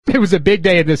It was a big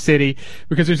day in this city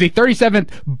because it was the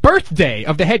 37th birthday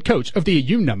of the head coach of the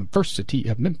University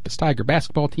of Memphis Tiger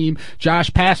basketball team,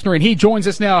 Josh Pastner, and he joins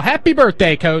us now. Happy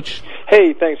birthday, Coach.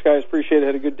 Hey, thanks, guys. Appreciate it.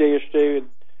 Had a good day yesterday.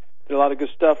 Did a lot of good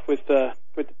stuff with the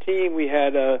team. We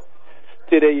had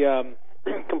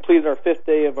completed our 5th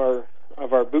day of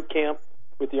our boot camp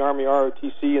with the Army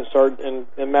ROTC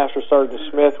and Master Sergeant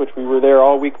Smith, which we were there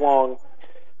all week long,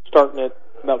 starting at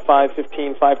about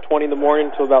 5:15, 5:20 in the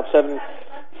morning until about 7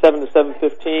 to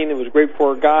 7:15. It was great for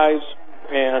our guys,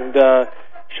 and it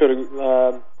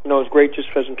was great just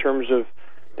as in terms of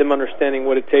them understanding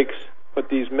what it takes, what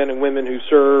these men and women who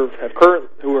serve,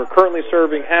 who are currently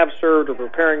serving, have served, or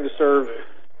preparing to serve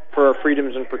for our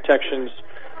freedoms and protections.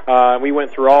 We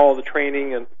went through all the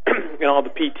training and all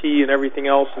the PT and everything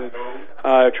else, and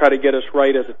try to get us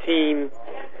right as a team,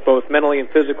 both mentally and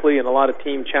physically, and a lot of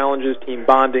team challenges, team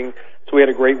bonding. So we had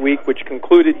a great week, which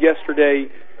concluded yesterday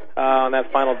on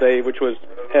that final day, which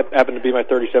happened to be my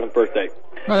 37th birthday.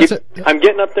 Well, I'm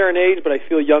getting up there in age, but I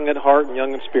feel young at heart and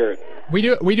young in spirit. We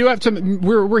do have some.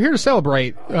 We're here to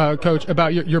celebrate, Coach,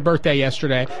 about your birthday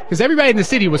yesterday, because everybody in the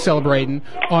city was celebrating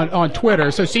on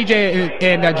Twitter. So CJ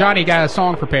and Johnny got a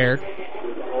song prepared.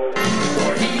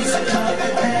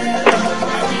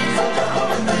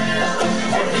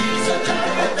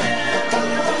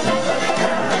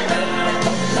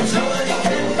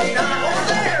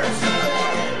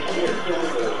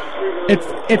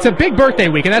 It's a big birthday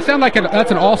week, and that sounds like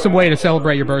that's an awesome way to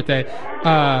celebrate your birthday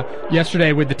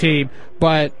yesterday with the team.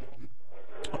 But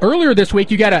earlier this week,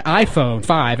 you got an iPhone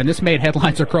 5, and this made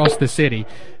headlines across the city.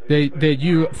 That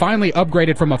you finally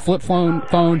upgraded from a flip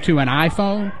phone to an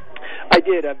iPhone? I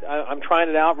did. I'm trying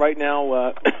it out right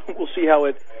now. We'll see how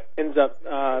it ends up,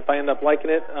 if I end up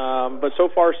liking it. But so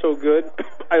far, so good.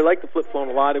 I like the flip phone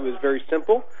a lot. It was very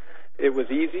simple. It was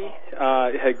easy.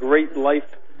 It had great life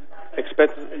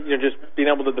expectancy. Just being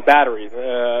able to, the battery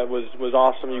was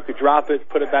awesome. You could drop it,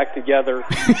 put it back together.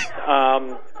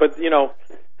 But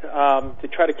to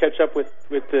try to catch up with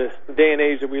the day and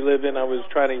age that we live in, I was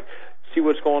trying to see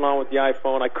what's going on with the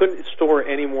iPhone. I couldn't store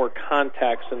any more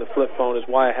contacts in the flip phone, is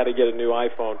why I had to get a new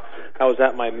iPhone. I was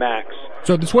at my max.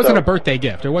 So this wasn't a birthday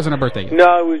gift. It wasn't a birthday gift.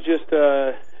 No, it was just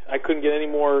I couldn't get any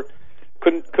more.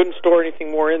 Couldn't store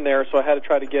anything more in there, so I had to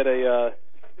try to get a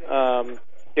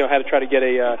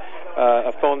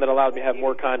phone that allowed me to have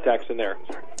more contacts in there.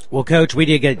 Well, Coach, we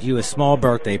did get you a small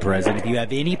birthday present. If you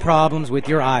have any problems with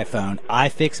your iPhone,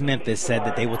 iFix Memphis said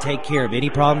that they will take care of any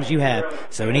problems you have.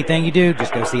 So anything you do,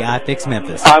 just go see iFix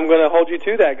Memphis. I'm going to hold you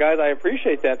to that, guys. I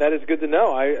appreciate that. That is good to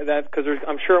know. Because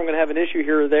I'm sure I'm going to have an issue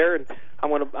here or there, and I'm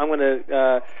going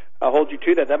to hold you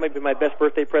to that. That might be my best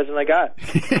birthday present I got.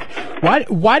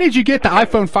 Why did you get the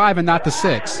iPhone 5 and not the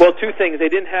 6? Well, two things. They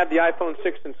didn't have the iPhone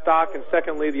 6 in stock, and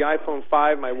secondly, the iPhone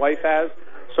 5 my wife has,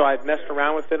 so I've messed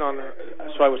around with it,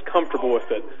 so I was comfortable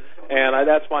with it. And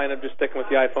that's why I ended up just sticking with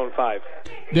the iPhone 5.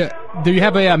 Do you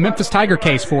have a Memphis Tiger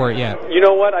case for it yet? You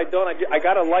know what? I don't. I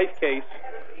got a Life case.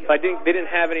 They didn't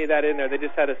have any of that in there. They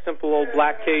just had a simple old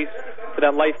black case for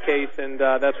that Life case, and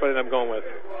that's what I ended up going with.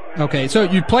 Okay, so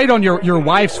you played on your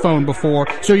wife's phone before,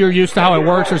 so you're used to how it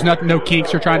works. There's no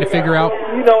kinks you're trying to figure out.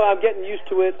 I'm getting used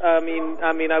to it. I mean,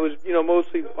 I was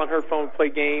mostly on her phone, play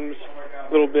games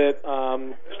a little bit,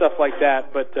 stuff like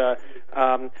that. But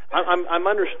I'm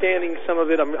understanding some of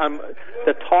it. I'm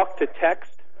the talk to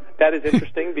text. That is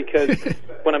interesting because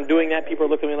when I'm doing that, people are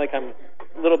looking at me like I'm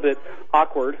a little bit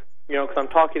awkward. Because I'm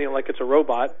talking to him like it's a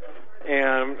robot,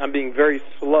 and I'm being very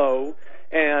slow,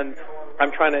 and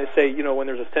I'm trying to say, when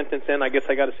there's a sentence in, I guess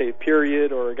I got to say a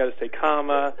period, or I got to say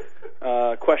comma,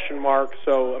 question mark.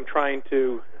 So I'm trying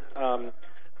to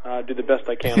do the best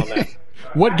I can on that.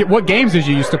 What games did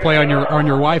you used to play on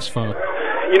your wife's phone?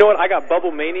 You know what? I got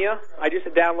Bubble Mania. I just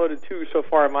downloaded 2 so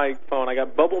far on my phone. I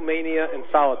got Bubble Mania and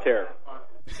Solitaire.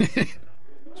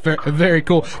 Very, very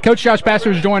cool. Coach Josh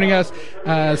Pastner is joining us,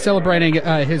 celebrating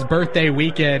his birthday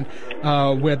weekend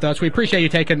with us. We appreciate you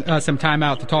taking some time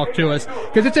out to talk to us,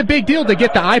 because it's a big deal to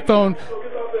get the iPhone.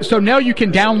 So now you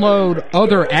can download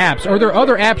other apps. Are there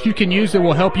other apps you can use that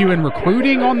will help you in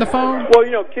recruiting on the phone? Well,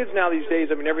 kids now these days,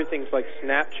 everything's like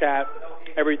Snapchat.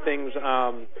 Everything's, it's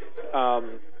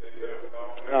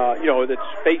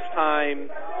FaceTime.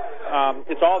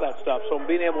 It's all that stuff. So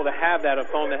being able to have a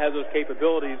phone that has those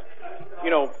capabilities,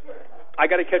 I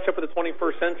got to catch up with the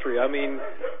 21st century. I mean,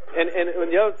 and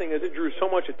the other thing is it drew so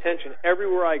much attention.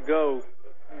 Everywhere I go,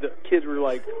 the kids were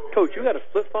like, "Coach, you got a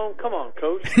flip phone? Come on,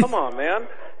 Coach. Come on, man."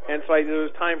 And so it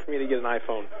was time for me to get an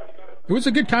iPhone. It was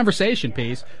a good conversation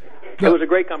piece. It was a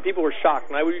great People were shocked.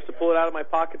 When I used to pull it out of my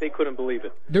pocket, they couldn't believe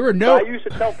it. There were no. So I used to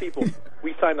tell people,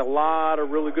 we signed a lot of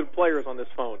really good players on this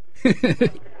phone.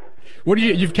 What do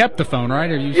you've kept the phone, right?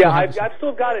 Or you Yeah, I've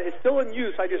still got it. It's still in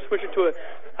use. I just switched it to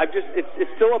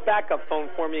it's still a backup phone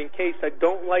for me in case I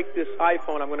don't like this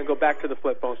iPhone. I'm going to go back to the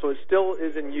flip phone. So it still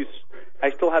is in use.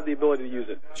 I still have the ability to use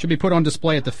it. Should be put on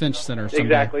display at the Finch Center someday.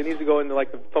 Exactly. It needs to go into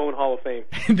like the phone Hall of Fame.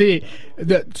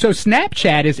 So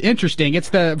Snapchat is interesting.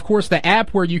 It's of course the app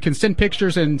where you can send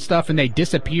pictures and stuff and they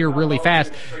disappear really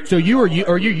fast. So are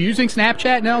you using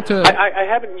Snapchat now to? I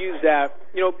haven't used that.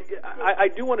 I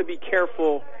do want to be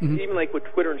careful, even like with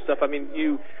Twitter and stuff. I mean,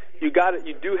 you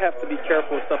do have to be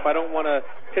careful with stuff. I don't want to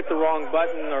hit the wrong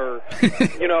button or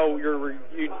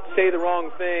you say the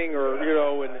wrong thing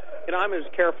and I'm as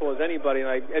careful as anybody, and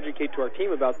I educate to our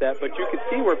team about that. But you can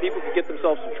see where people can get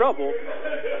themselves in trouble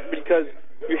because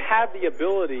you have the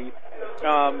ability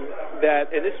and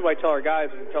this is what I tell our guys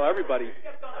and tell everybody,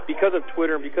 because of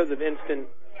Twitter and because of instant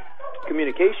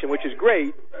communication, which is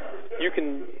great, you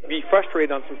can be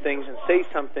frustrated on some things and say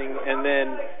something, and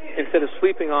then instead of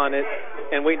sleeping on it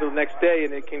and wait until the next day,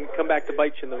 and it can come back to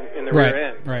bite you in the rear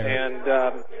end. Right.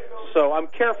 And so I'm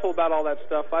careful about all that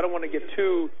stuff. I don't want to get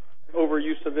too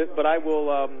overuse of it, but I will.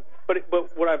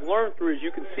 But what I've learned through is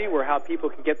you can see how people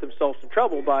can get themselves in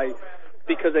trouble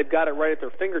because they've got it right at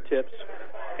their fingertips,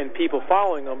 and people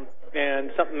following them,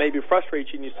 and something maybe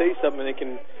frustrates you, and you say something, and it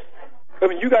can. I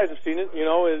mean, you guys have seen it.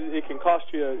 It can cost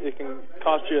you. It can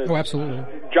cost you. Oh, absolutely.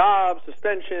 Jobs,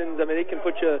 suspensions. I mean, it can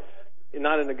put you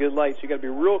not in a good light. So you got to be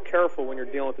real careful when you're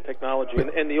dealing with the technology.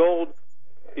 And the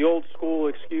old school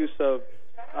excuse of,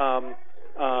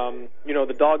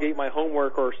 the dog ate my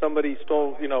homework or somebody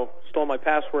stole my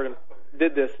password and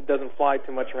did this. It doesn't fly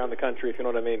too much around the country, if you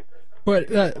know what I mean. But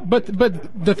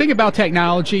the thing about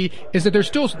technology is that there's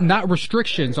still not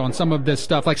restrictions on some of this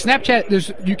stuff. Like Snapchat,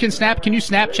 can you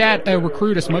Snapchat a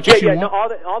recruit as much as you want? No,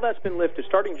 all that's been lifted.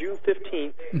 Starting June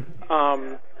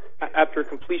 15th, after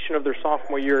completion of their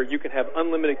sophomore year, you can have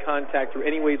unlimited contact through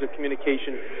any ways of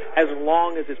communication as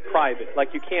long as it's private. Like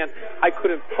I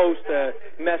couldn't post a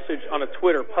message on a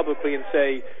Twitter publicly and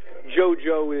say,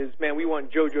 we want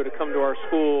JoJo to come to our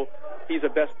school. He's a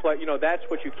best player. That's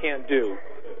what you can't do.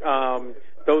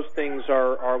 Those things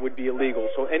would be illegal.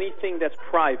 So anything that's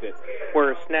private,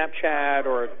 where Snapchat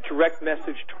or a direct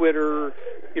message, Twitter,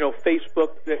 Facebook,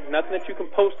 nothing that you can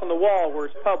post on the wall where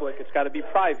it's public. It's got to be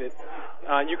private.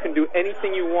 You can do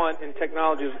anything you want in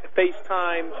technology,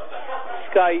 FaceTime,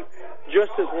 Skype,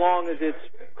 just as long as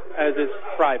it's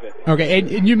private. Okay,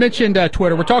 and you mentioned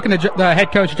Twitter. We're talking to the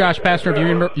head coach Josh Pastner of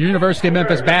the University of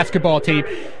Memphis basketball team.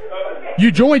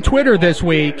 You joined Twitter this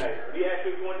week.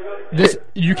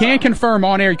 You can confirm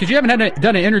on air because you haven't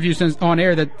done an interview since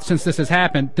this has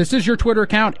happened. This is your Twitter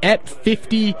account at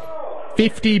 50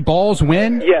 balls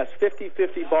win? Yes, 50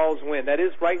 balls win. That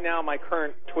is right now my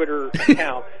current Twitter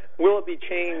account. Will it be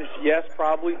changed? Yes,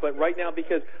 probably. But right now,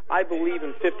 because I believe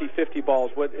in 50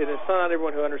 balls. And it's not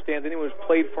everyone who understands. Anyone who's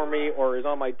played for me or is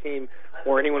on my team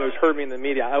or anyone who's heard me in the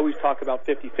media, I always talk about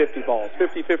 50 balls.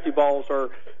 50 balls are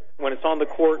when it's on the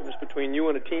court and it's between you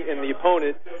and a team and the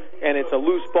opponent, and it's a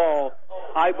loose ball.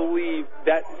 I believe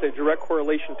that's a direct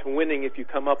correlation to winning if you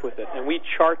come up with it. And we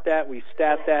chart that, we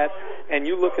stat that, and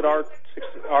you look at our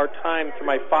time through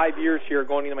my 5 years here,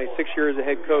 going into my 6 years as a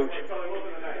head coach.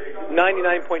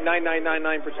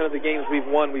 99.9999% of the games we've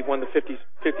won the 50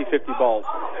 balls.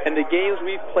 And the games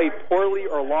we've played poorly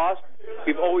or lost,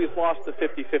 we've always lost the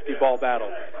 50-50 ball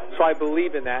battle. So I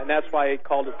believe in that, and that's why I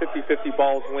called it 50-50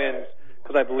 balls wins,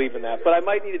 because I believe in that. But I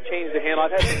might need to change the handle.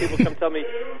 I've had some people come tell me,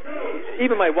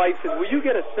 even my wife says, will you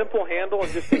get a simple handle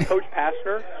and just say Coach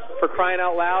Pastner, for crying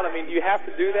out loud? I mean, do you have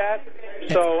to do that?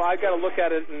 So I got to look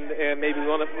at it, and maybe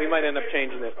we might end up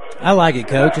changing it. I like it,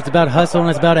 Coach. It's about hustle and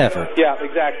it's about effort. Yeah,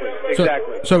 exactly.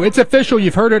 So it's official.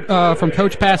 You've heard it from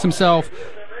Coach Pass himself.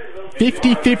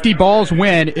 50 balls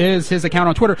win is his account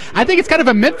on Twitter. I think it's kind of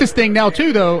a Memphis thing now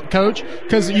too, though, Coach,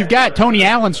 because you've got Tony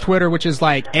Allen's Twitter, which is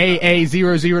like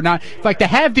AA009. Like, to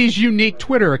have these unique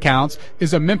Twitter accounts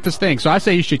is a Memphis thing, so I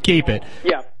say you should keep it.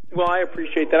 Yeah. Well, I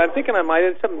appreciate that. I'm thinking I might.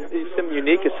 It's something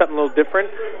unique. It's something a little different.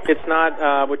 It's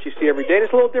not what you see every day. And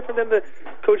it's a little different than the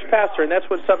Coach Pastner, and that's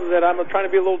something that I'm trying to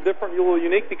be a little different, a little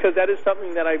unique, because that is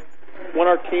something that I want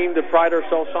our team to pride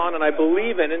ourselves on, and I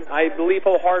believe in it. I believe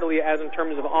wholeheartedly, as in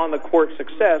terms of on-the-court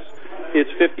success,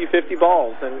 it's 50-50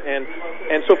 balls.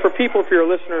 And so for people, for your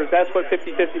listeners, that's what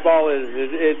 50-50 ball is.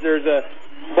 There's a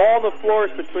ball on the floor.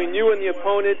 It's between you and the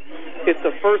opponent. It's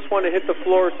the first one to hit the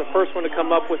floor. It's the first one to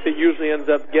come up with it. Usually ends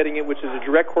up getting it, which is a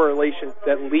direct correlation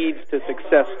that leads to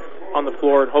success on the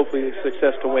floor and hopefully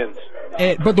success to wins.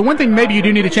 But the one thing maybe you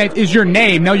do need to change is your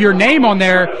name. Now, your name on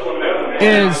there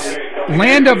is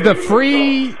Land of the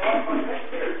Free.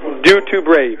 Due to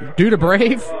Brave. Due to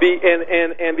Brave?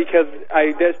 And because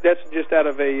that's just out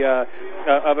of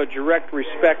a direct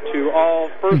respect to all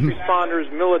first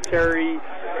responders, military,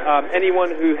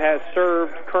 anyone who has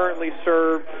served, currently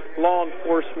served, law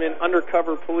enforcement,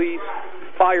 undercover police,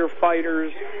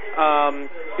 firefighters.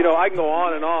 I can go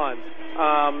on and on.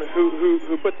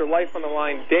 Who put their life on the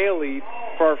line daily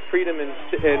for our freedom and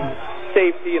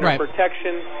safety and our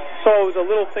protection. So it was a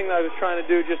little thing that I was trying to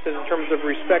do just in terms of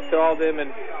respect to all of them,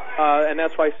 and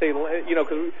that's why I say,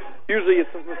 because usually it's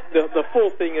the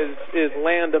full thing is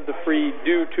land of the free,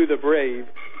 due to the brave,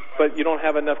 but you don't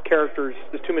have enough characters.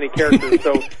 There's too many characters,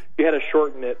 so you had to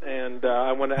shorten it, and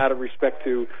I wanted out of respect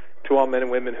to all men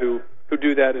and women who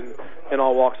do that in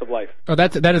all walks of life. Oh,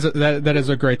 that is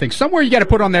a great thing. Somewhere you got to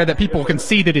put on there that people can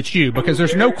see that it's you, because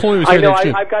there's no clues. I know.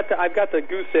 I've got the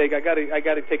goose egg. I got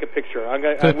to take a picture. I will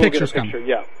get a picture.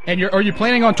 Yeah. And are you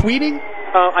planning on tweeting?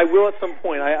 I will at some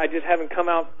point. I just haven't come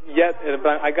out yet,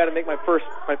 but I got to make my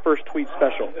first tweet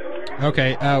special.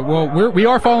 Okay. Well, we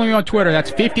are following you on Twitter.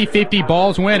 That's 50/50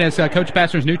 Balls Win. As Coach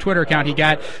Pastner's new Twitter account he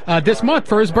got this month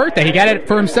for his birthday. He got it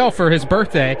for himself for his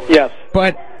birthday. Yes.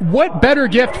 But what better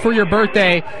gift for your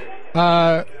birthday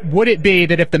would it be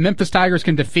that if the Memphis Tigers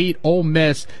can defeat Ole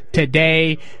Miss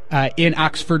today in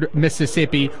Oxford,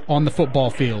 Mississippi, on the football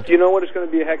field? You know what? It's going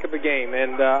to be a heck of a game,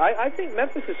 and I think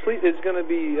Memphis is going to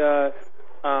be, as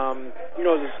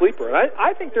a sleeper. And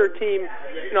I think they're a team.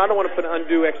 I don't want to put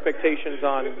undue expectations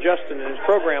on Justin and his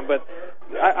program, but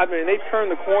I mean they've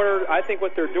turned the corner. I think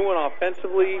what they're doing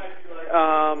offensively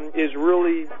is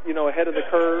really ahead of the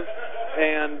curve.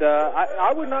 And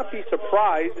I would not be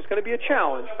surprised. It's going to be a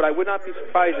challenge, but I would not be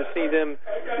surprised to see them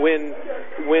win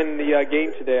the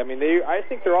game today. I mean, I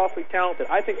think they're awfully talented.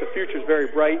 I think the future is very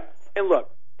bright. And look,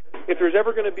 if there's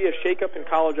ever going to be a shakeup in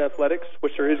college athletics,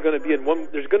 which there is going to be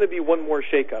there's going to be one more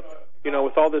shakeup.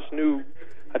 With all this new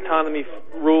autonomy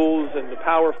rules and the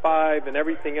Power 5 and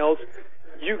everything else.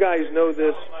 You guys know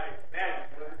this.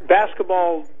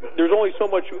 Basketball, there's only so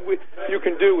much you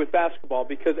can do with basketball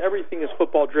because everything is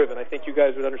football driven. I think you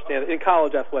guys would understand in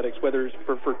college athletics, whether it's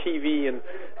for TV and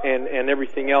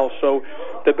everything else. So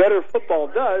the better football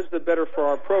does, the better for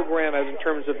our program as in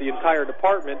terms of the entire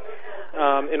department,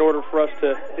 in order for us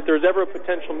to, if there's ever a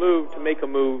potential move, to make a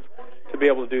move to be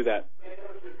able to do that.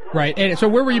 Right. And so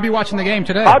where will you be watching the game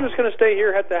today? I'm just going to stay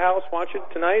here at the house, watch it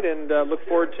tonight, and look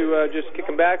forward to just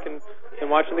kicking back and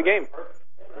watching the game.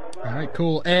 All right,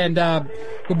 cool. And well,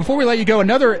 before we let you go,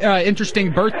 another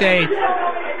interesting birthday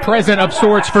present of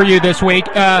sorts for you this week.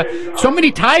 So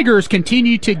many Tigers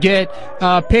continue to get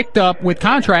picked up with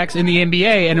contracts in the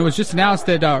NBA, and it was just announced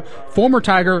that former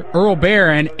Tiger Earl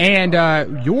Barron and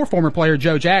your former player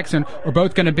Joe Jackson are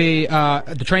both going to be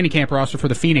the training camp roster for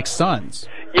the Phoenix Suns.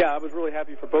 Yeah, I was really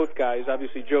happy for both guys.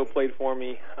 Obviously, Joe played for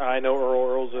me. I know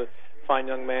Earl's a fine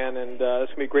young man, and it's going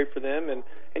to be great for them.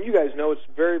 And you guys know it's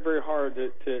very, very hard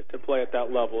to play at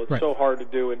that level. It's so hard to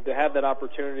do, and to have that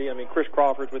opportunity. I mean, Chris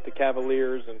Crawford's with the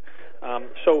Cavaliers, and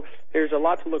so there's a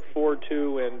lot to look forward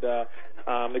to, and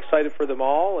I'm excited for them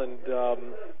all, and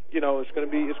it's going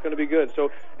to be good.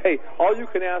 So hey, all you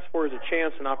can ask for is a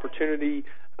chance, an opportunity.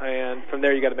 And from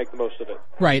there, you got to make the most of it.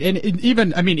 Right, and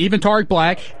even Tariq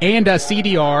Black and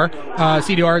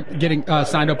CDR getting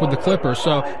signed up with the Clippers.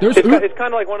 So it's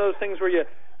kind of like one of those things where you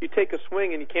take a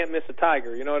swing and you can't miss a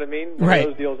Tiger. You know what I mean? One of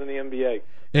those deals in the NBA.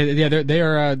 Yeah, they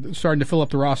are starting to fill up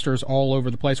the rosters all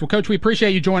over the place. Well, Coach, we appreciate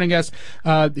you joining us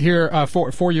here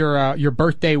for your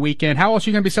birthday weekend. How else are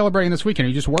you going to be celebrating this weekend? Are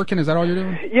you just working? Is that all you're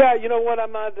doing? Yeah, you know what?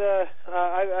 I'm not.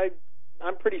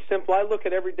 I'm pretty simple. I look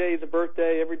at every day as a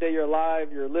birthday. Every day you're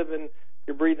alive, you're living,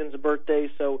 you're breathing's a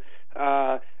birthday. So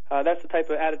that's the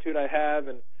type of attitude I have,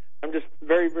 and I'm just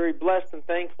very, very blessed and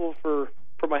thankful for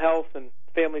my health and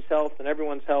family's health and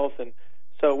everyone's health. And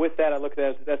so with that, I look at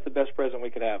it as that's the best present we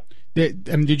could have.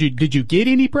 Did you get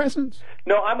any presents?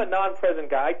 No, I'm a non-present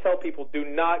guy. I tell people, do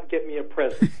not get me a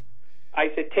present.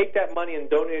 I said, take that money and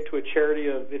donate it to a charity.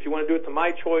 If you want to do it to my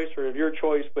choice or of your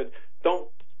choice, but don't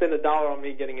spend $1 on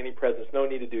me getting any presents. No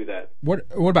need to do that. What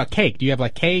about cake? Do you have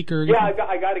like cake or? Yeah,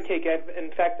 I got a cake.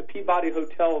 In fact, the Peabody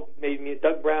Hotel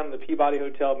Doug Brown and the Peabody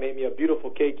Hotel made me a beautiful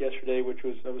cake yesterday,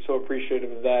 I was so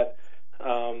appreciative of that.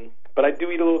 But I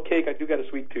do eat a little cake. I do got a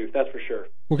sweet tooth, that's for sure.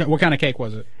 What kind of cake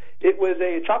was it? It was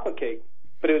a chocolate cake,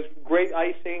 but it was great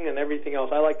icing and everything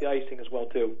else. I like the icing as well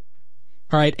too.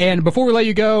 All right, and before we let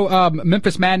you go,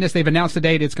 Memphis Madness, they've announced the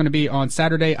date. It's going to be on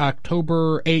Saturday,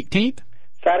 October 18th.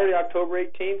 Saturday, October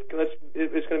 18th.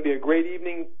 It's going to be a great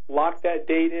evening. Lock that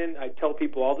date in. I tell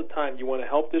people all the time, you want to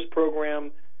help this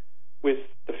program with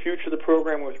the future of the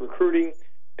program, with recruiting,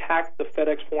 pack the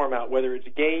FedEx Forum out, whether it's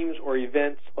games or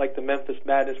events like the Memphis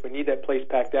Madness. We need that place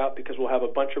packed out because we'll have a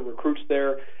bunch of recruits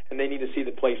there, and they need to see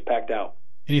the place packed out.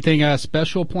 Anything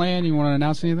special planned? You want to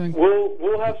announce anything?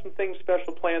 We'll have some things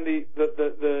special planned.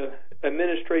 The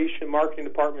administration, marketing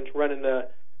department's running the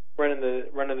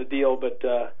deal, but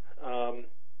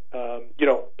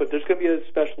but there's going to be a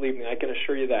special evening. I can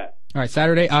assure you that. All right,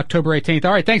 Saturday, October 18th.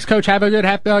 All right, thanks, Coach. Have a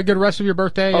good rest of your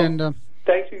birthday.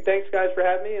 Thanks guys for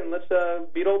having me, and let's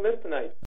beat Ole Miss tonight.